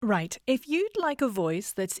Right, if you'd like a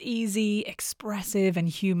voice that's easy, expressive and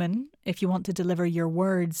human, if you want to deliver your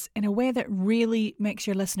words in a way that really makes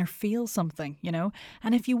your listener feel something,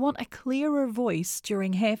 and if you want a clearer voice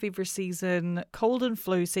during hay fever season, cold and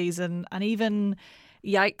flu season, and even,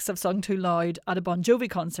 yikes, I've sung too loud at a Bon Jovi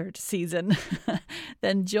concert season,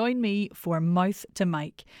 then join me for Mouth to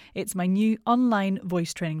Mic. It's my new online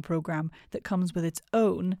voice training programme that comes with its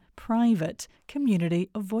own private community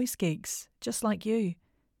of voice geeks, just like you.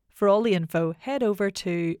 For all the info, head over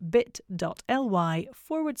to bit.ly/mouth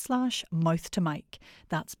to mic.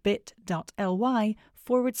 That's bit.ly/mouth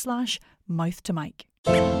to mic.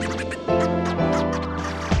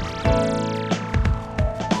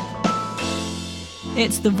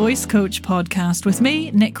 It's the Voice Coach podcast with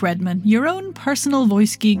me, Nick Redman, your own personal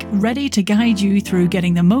voice geek, ready to guide you through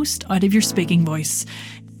getting the most out of your speaking voice.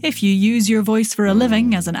 If you use your voice for a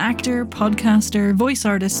living as an actor, podcaster, voice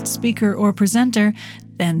artist, speaker or presenter,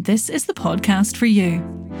 then this is the podcast for you.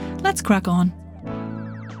 Let's crack on.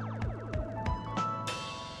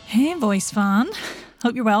 Hey voice fan,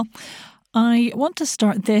 hope you're well. I want to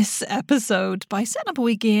start this episode by setting up a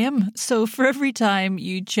wee game. So for every time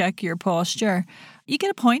you check your posture, you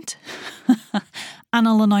get a point. And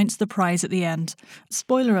I'll announce the prize at the end.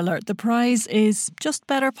 Spoiler alert, the prize is just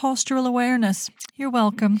better postural awareness. You're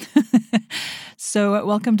welcome. So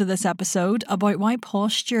welcome to this episode about why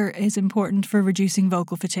posture is important for reducing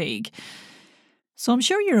vocal fatigue. So I'm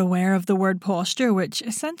sure you're aware of the word posture, which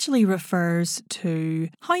essentially refers to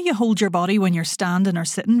how you hold your body when you're standing or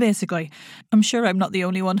sitting, basically. I'm sure I'm not the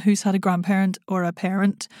only one who's had a grandparent or a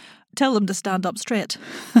parent tell them to stand up straight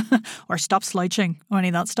or stop slouching or any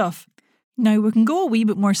of that stuff. Now, we can go a wee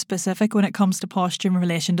bit more specific when it comes to posture in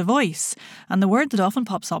relation to voice, and the word that often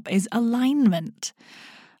pops up is alignment.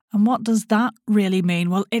 And what does that really mean?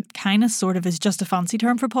 Well, it kind of sort of is just a fancy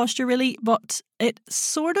term for posture, really, but it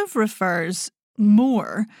sort of refers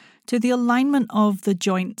more to the alignment of the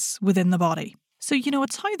joints within the body. So,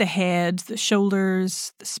 it's how the head, the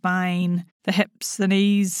shoulders, the spine, the hips, the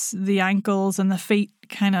knees, the ankles and the feet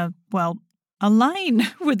kind of, align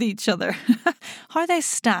with each other. How they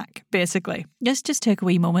stack, basically. Let's just take a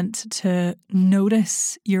wee moment to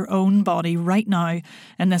notice your own body right now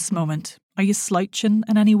in this moment. Are you slouching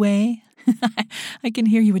in any way? I can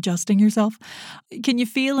hear you adjusting yourself. Can you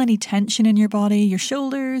feel any tension in your body? Your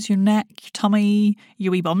shoulders, your neck, your tummy,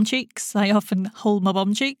 your wee bum cheeks? I often hold my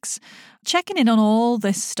bum cheeks. Checking in on all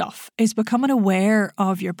this stuff is becoming aware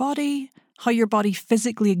of your body, how your body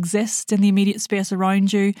physically exists in the immediate space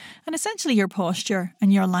around you, and essentially your posture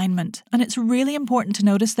and your alignment. And it's really important to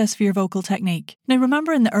notice this for your vocal technique. Now,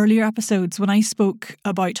 remember in the earlier episodes when I spoke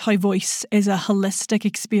about how voice is a holistic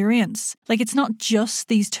experience? Like, it's not just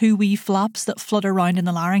these two wee flaps that flutter around in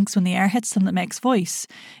the larynx when the air hits them that makes voice.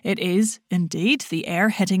 It is, indeed, the air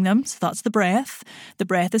hitting them, so that's the breath. The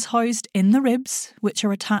breath is housed in the ribs, which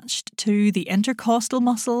are attached to the intercostal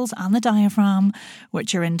muscles and the diaphragm,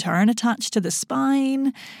 which are in turn attached to the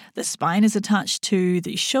spine. The spine is attached to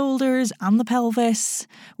the shoulders and the pelvis,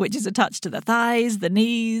 which is attached to the thighs, the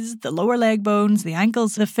knees, the lower leg bones, the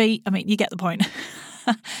ankles, the feet. I mean, you get the point.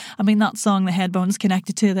 That song, the head bone's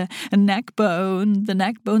connected to the neck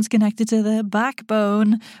bone's connected to the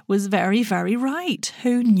backbone, was very, very right.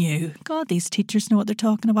 Who knew? God, these teachers know what they're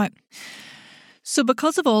talking about. So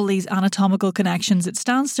because of all these anatomical connections, it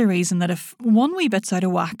stands to reason that if one wee bit's out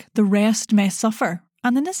of whack, the rest may suffer.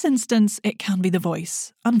 And in this instance, it can be the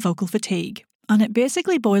voice and vocal fatigue. And it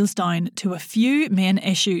basically boils down to a few main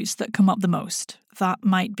issues that come up the most. That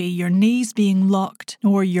might be your knees being locked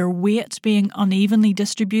or your weight being unevenly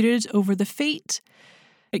distributed over the feet.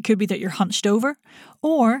 It could be that you're hunched over,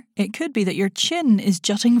 or it could be that your chin is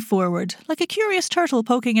jutting forward like a curious turtle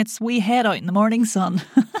poking its wee head out in the morning sun.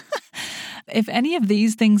 If any of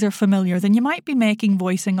these things are familiar, then you might be making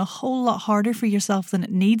voicing a whole lot harder for yourself than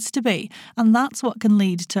it needs to be, and that's what can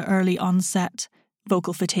lead to early onset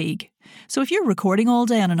vocal fatigue. So if you're recording all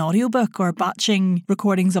day on an audiobook or batching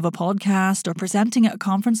recordings of a podcast or presenting at a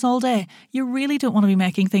conference all day, you really don't want to be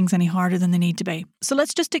making things any harder than they need to be. So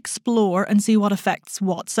let's just explore and see what affects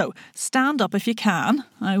what. So stand up if you can.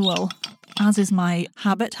 I will, as is my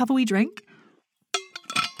habit, have a wee drink.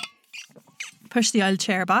 Push the aisle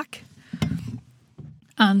chair back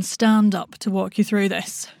and stand up to walk you through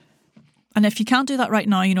this. And if you can't do that right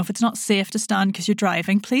now, if it's not safe to stand because you're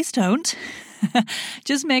driving, please don't.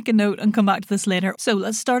 Just make a note and come back to this later. So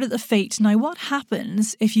let's start at the feet. Now, what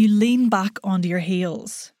happens if you lean back onto your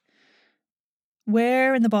heels?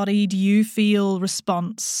 Where in the body do you feel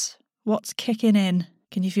response? What's kicking in?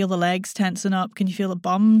 Can you feel the legs tensing up? Can you feel the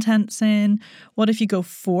bum tensing? What if you go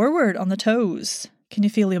forward on the toes? Can you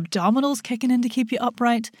feel the abdominals kicking in to keep you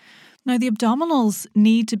upright? Now, the abdominals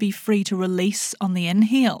need to be free to release on the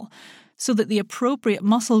inhale so that the appropriate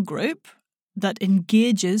muscle group that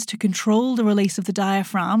engages to control the release of the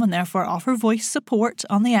diaphragm and therefore offer voice support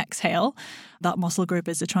on the exhale, that muscle group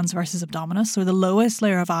is the transversus abdominis, or the lowest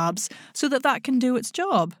layer of abs, so that that can do its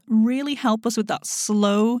job. Really help us with that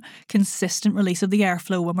slow, consistent release of the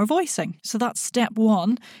airflow when we're voicing. So that's step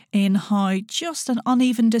one in how just an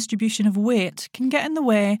uneven distribution of weight can get in the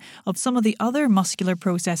way of some of the other muscular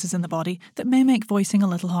processes in the body that may make voicing a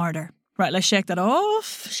little harder. Right, let's shake that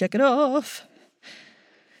off. Shake it off.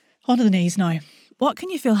 Onto the knees now. What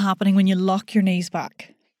can you feel happening when you lock your knees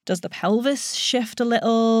back? Does the pelvis shift a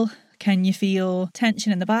little? Can you feel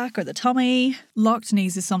tension in the back or the tummy? Locked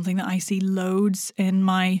knees is something that I see loads in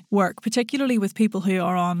my work, particularly with people who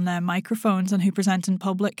are on microphones and who present in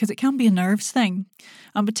public, because it can be a nerves thing,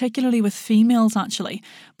 and particularly with females actually.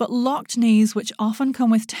 But locked knees, which often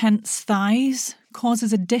come with tense thighs,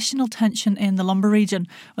 causes additional tension in the lumbar region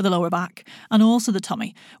or the lower back and also the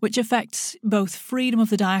tummy, which affects both freedom of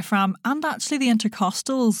the diaphragm and actually the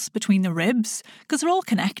intercostals between the ribs, because they're all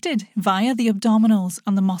connected via the abdominals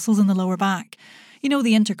and the muscles in the lower back. You know,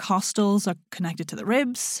 the intercostals are connected to the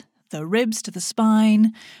ribs to the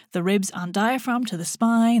spine, the ribs and diaphragm to the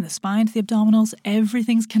spine to the abdominals.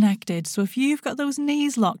 Everything's connected. So if you've got those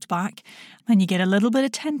knees locked back and you get a little bit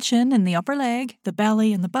of tension in the upper leg, the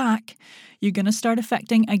belly and the back, you're going to start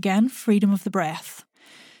affecting, again, freedom of the breath.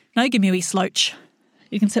 Now give me a wee slouch.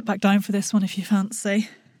 You can sit back down for this one if you fancy.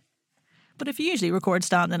 But if you usually record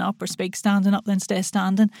standing up or speak standing up, then stay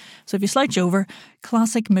standing. So if you slouch over,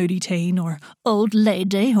 classic moody teen or old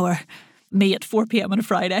lady or me at 4 p.m. on a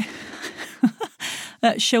Friday.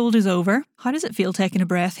 Shoulders over. How does it feel taking a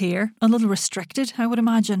breath here? A little restricted, I would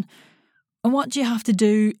imagine. And what do you have to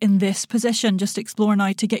do in this position? Just explore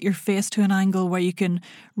now to get your face to an angle where you can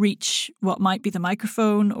reach what might be the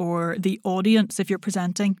microphone or the audience if you're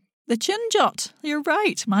presenting. The chin jot. You're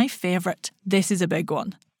right. My favourite. This is a big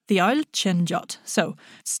one. The old chin jot. So,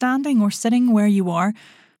 standing or sitting where you are,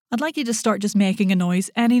 I'd like you to start just making a noise.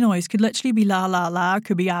 Any noise. Could literally be la la la,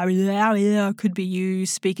 could be ah la la, could be you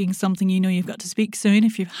speaking something you know you've got to speak soon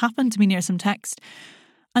if you happen to be near some text.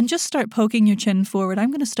 And just start poking your chin forward. I'm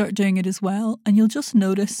going to start doing it as well. And you'll just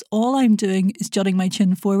notice all I'm doing is jutting my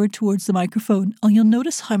chin forward towards the microphone. And you'll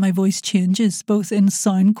notice how my voice changes, both in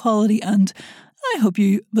sound quality and, I hope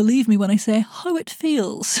you believe me when I say, how it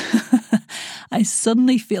feels. I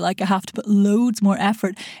suddenly feel like I have to put loads more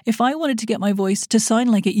effort. If I wanted to get my voice to sound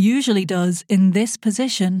like it usually does in this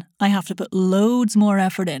position, I have to put loads more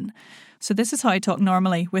effort in. So this is how I talk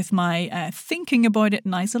normally, with my thinking about it,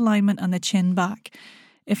 nice alignment and the chin back.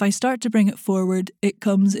 If I start to bring it forward, it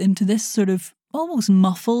comes into this sort of almost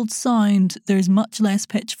muffled sound. There's much less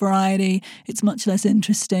pitch variety. It's much less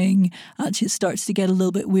interesting. Actually, it starts to get a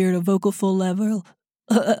little bit weird, a vocal full level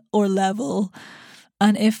or level.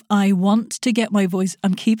 And if I want to get my voice,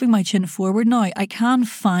 I'm keeping my chin forward now. I can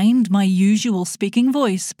find my usual speaking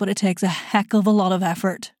voice, but it takes a heck of a lot of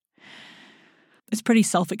effort. It's pretty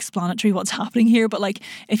self-explanatory what's happening here, but like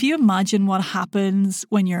if you imagine what happens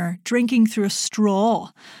when you're drinking through a straw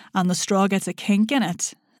and the straw gets a kink in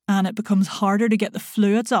it and it becomes harder to get the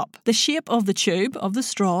fluids up, the shape of the tube of the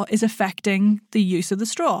straw is affecting the use of the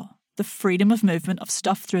straw, the freedom of movement of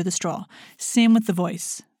stuff through the straw. Same with the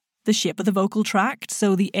voice. The shape of the vocal tract,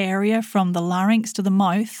 so the area from the larynx to the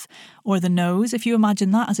mouth or the nose, if you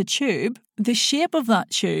imagine that as a tube, the shape of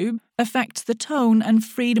that tube affects the tone and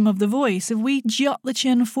freedom of the voice. If we jut the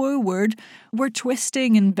chin forward, we're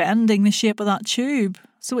twisting and bending the shape of that tube.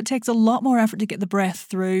 So it takes a lot more effort to get the breath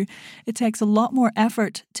through. It takes a lot more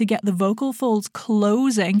effort to get the vocal folds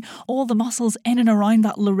closing. All the muscles in and around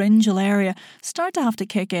that laryngeal area start to have to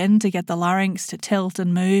kick in to get the larynx to tilt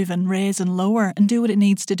and move and raise and lower and do what it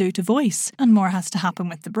needs to do to voice. And more has to happen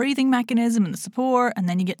with the breathing mechanism and the support, and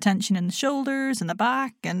then you get tension in the shoulders and the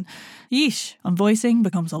back, and yeesh. And voicing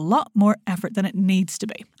becomes a lot more effort than it needs to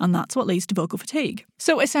be. And that's what leads to vocal fatigue.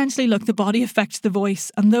 So essentially, look, the body affects the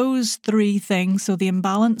voice, and those three things, so the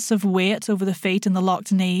imbalance of weight over the feet and the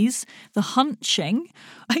locked knees, the hunching,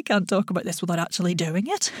 I can't talk about this without actually doing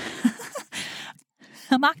it.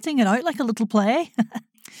 I'm acting it out like a little play.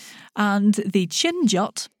 And the chin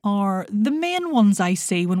jut are the main ones I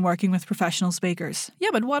see when working with professional speakers. Yeah,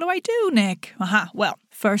 but what do I do, Nick? Well,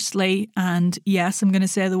 firstly, and yes, I'm going to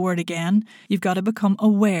say the word again, you've got to become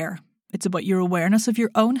aware. It's about your awareness of your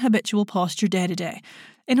own habitual posture day to day.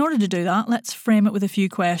 In order to do that, let's frame it with a few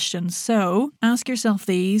questions. So ask yourself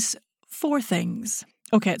these 4 things.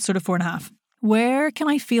 Okay, it's sort of 4.5. Where can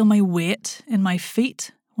I feel my weight in my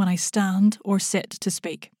feet when I stand or sit to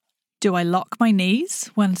speak? Do I lock my knees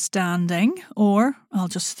when standing? Or, I'll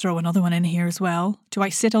just throw another one in here as well, do I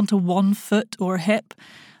sit onto one foot or hip,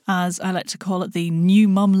 as I like to call it the new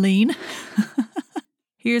mum lean?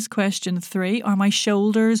 Here's question 3. Are my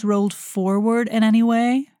shoulders rolled forward in any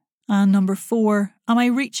way? And number 4, am I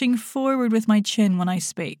reaching forward with my chin when I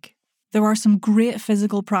speak? There are some great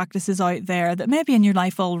physical practices out there that may be in your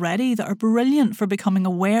life already that are brilliant for becoming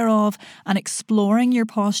aware of and exploring your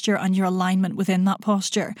posture and your alignment within that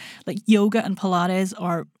posture. Like yoga and Pilates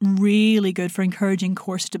are really good for encouraging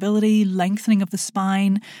core stability, lengthening of the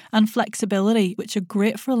spine, and flexibility, which are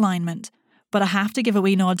great for alignment. But I have to give a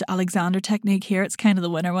wee nod to Alexander Technique here. It's kind of the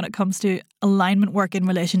winner when it comes to alignment work in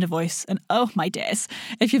relation to voice. And oh my days,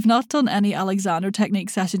 if you've not done any Alexander Technique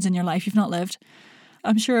sessions in your life, you've not lived.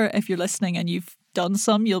 I'm sure if you're listening and you've done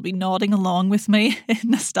some, you'll be nodding along with me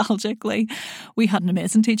nostalgically. We had an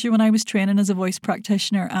amazing teacher when I was training as a voice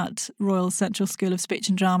practitioner at Royal Central School of Speech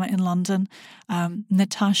and Drama in London,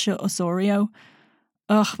 Natasha Osorio.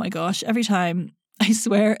 Oh my gosh, every time, I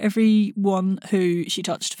swear, everyone who she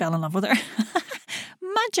touched fell in love with her.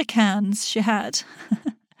 Magic hands she had.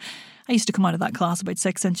 I used to come out of that class about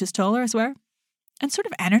 6 inches taller, I swear. And sort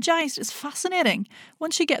of energised. It's fascinating.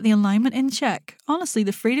 Once you get the alignment in check, honestly,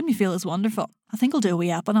 the freedom you feel is wonderful. I think I'll do a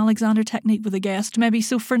wee app on Alexander Technique with a guest maybe.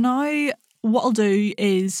 So for now, what I'll do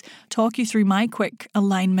is talk you through my quick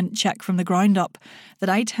alignment check from the ground up that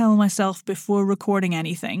I tell myself before recording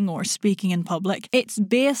anything or speaking in public. It's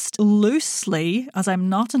based loosely, as I'm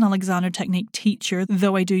not an Alexander Technique teacher,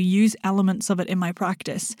 though I do use elements of it in my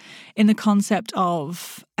practice, in the concept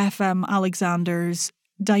of FM Alexander's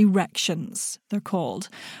directions, they're called,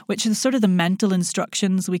 which is sort of the mental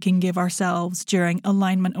instructions we can give ourselves during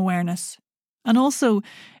alignment awareness. And also,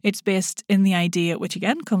 it's based in the idea, which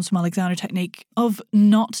again comes from Alexander Technique, of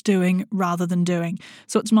not doing rather than doing.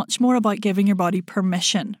 So it's much more about giving your body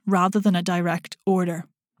permission rather than a direct order.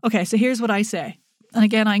 Okay, so here's what I say. And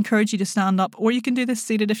again, I encourage you to stand up, or you can do this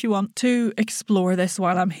seated if you want, to explore this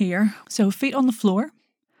while I'm here. So feet on the floor.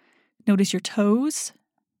 Notice your toes.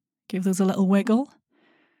 Give those a little wiggle.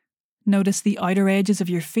 Notice the outer edges of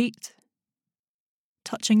your feet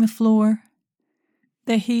touching the floor.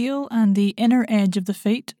 The heel and the inner edge of the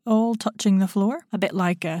feet all touching the floor, a bit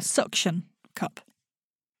like a suction cup.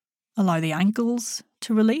 Allow the ankles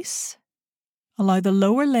to release. Allow the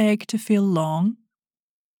lower leg to feel long.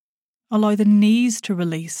 Allow the knees to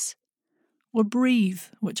release. Or breathe,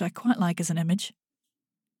 which I quite like as an image.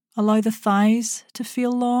 Allow the thighs to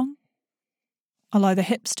feel long. Allow the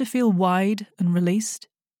hips to feel wide and released.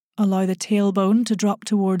 Allow the tailbone to drop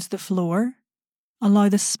towards the floor. Allow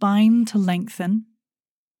the spine to lengthen.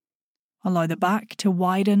 Allow the back to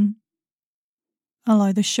widen.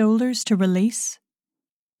 Allow the shoulders to release.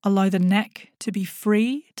 Allow the neck to be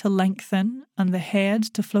free to lengthen and the head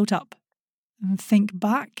to float up. And think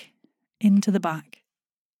back into the back.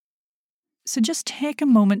 So just take a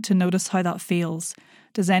moment to notice how that feels.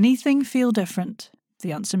 Does anything feel different?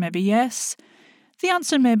 The answer may be yes. The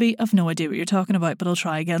answer may be, I've no idea what you're talking about, but I'll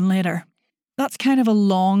try again later. That's kind of a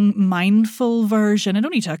long, mindful version. It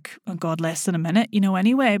only took, less than a minute,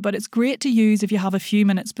 anyway, but it's great to use if you have a few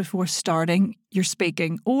minutes before starting your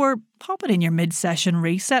speaking, or pop it in your mid-session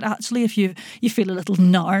reset, actually, if you feel a little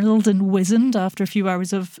gnarled and wizened after a few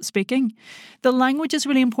hours of speaking. The language is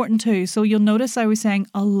really important too, so you'll notice I was saying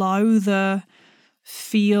allow the,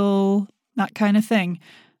 feel, that kind of thing.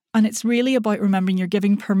 And it's really about remembering you're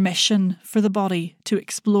giving permission for the body to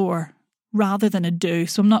explore rather than a do.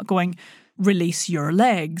 So I'm not going, release your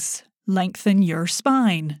legs, lengthen your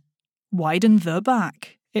spine, widen the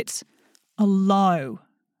back. It's allow.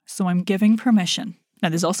 So I'm giving permission. Now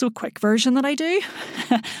there's also a quick version that I do,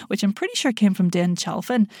 which I'm pretty sure came from Dan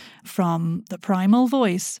Chalfin from the Primal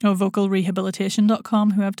Voice, or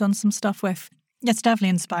vocalrehabilitation.com, who I've done some stuff with. It's definitely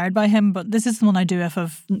inspired by him, but this is the one I do if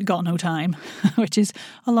I've got no time, which is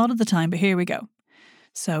a lot of the time, but here we go.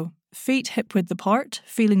 So, feet hip-width apart,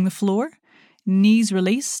 feeling the floor, knees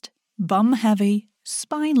released, bum heavy,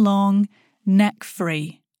 spine long, neck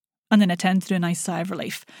free. And then I tend to do a nice sigh of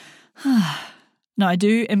relief. Now, I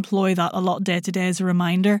do employ that a lot day to day as a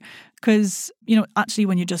reminder because, actually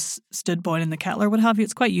when you just stood boiling the kettle or what have you,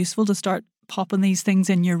 it's quite useful to start popping these things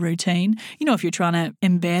in your routine. If you're trying to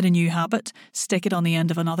embed a new habit, stick it on the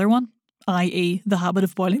end of another one, i.e. the habit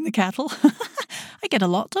of boiling the kettle. I get a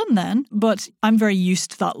lot done then, but I'm very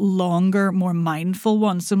used to that longer, more mindful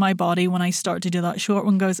one. So my body, when I start to do that short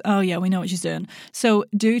one, goes, oh yeah, we know what she's doing. So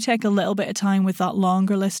do take a little bit of time with that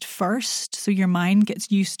longer list first, so your mind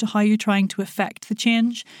gets used to how you're trying to affect the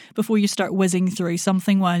change before you start whizzing through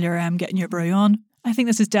something while you're getting your brew on. I think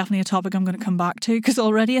this is definitely a topic I'm going to come back to because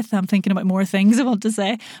already I'm thinking about more things I want to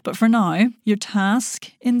say. But for now, your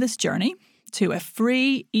task in this journey to a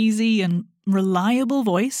free, easy and reliable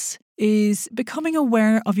voice is becoming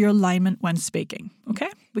aware of your alignment when speaking, okay?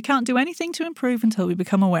 We can't do anything to improve until we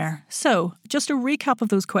become aware. So, just a recap of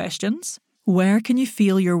those questions. Where can you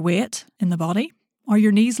feel your weight in the body? Are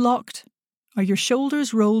your knees locked? Are your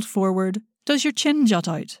shoulders rolled forward? Does your chin jut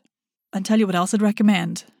out? And tell you what else I'd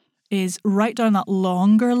recommend is write down that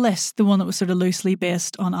longer list, the one that was sort of loosely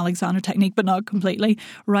based on Alexander Technique, but not completely.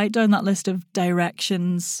 Write down that list of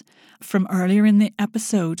directions from earlier in the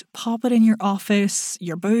episode. Pop it in your office,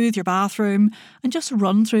 your booth, your bathroom, and just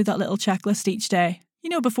run through that little checklist each day. You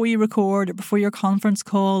know, before you record or before your conference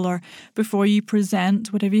call or before you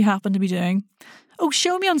present, whatever you happen to be doing. Oh,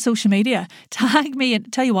 show me on social media. Tag me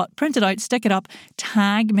and tell you what, print it out, stick it up,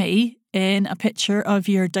 tag me in a picture of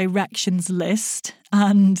your directions list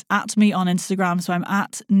and at me on Instagram. So I'm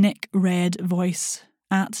at Nick Red Voice.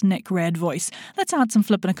 At Nick Red Voice. Let's add some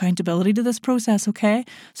flipping accountability to this process, okay?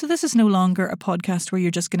 So this is no longer a podcast where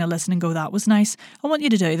you're just going to listen and go, that was nice. I want you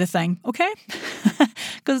to do the thing, okay?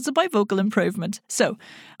 Because it's about vocal improvement. So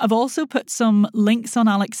I've also put some links on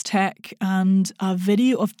Alex Tech and a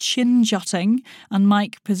video of chin jutting and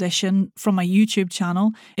mic position from my YouTube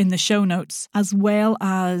channel in the show notes, as well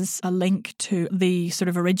as a link to the sort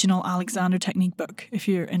of original Alexander Technique book if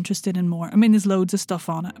you're interested in more. I mean, there's loads of stuff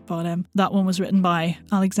on it, but that one was written by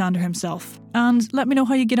Alexander himself. And let me know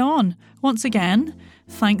how you get on. Once again,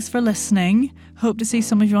 thanks for listening. Hope to see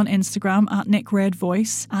some of you on Instagram at Nick Red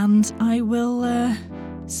Voice. And I will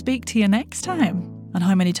speak to you next time. And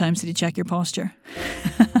how many times did you check your posture?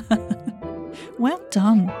 Well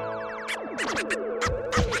done.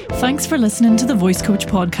 Thanks for listening to the Voice Coach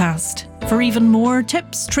Podcast. For even more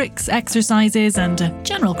tips, tricks, exercises and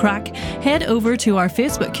general crack, head over to our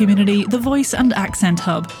Facebook community, The Voice and Accent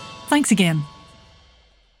Hub. Thanks again.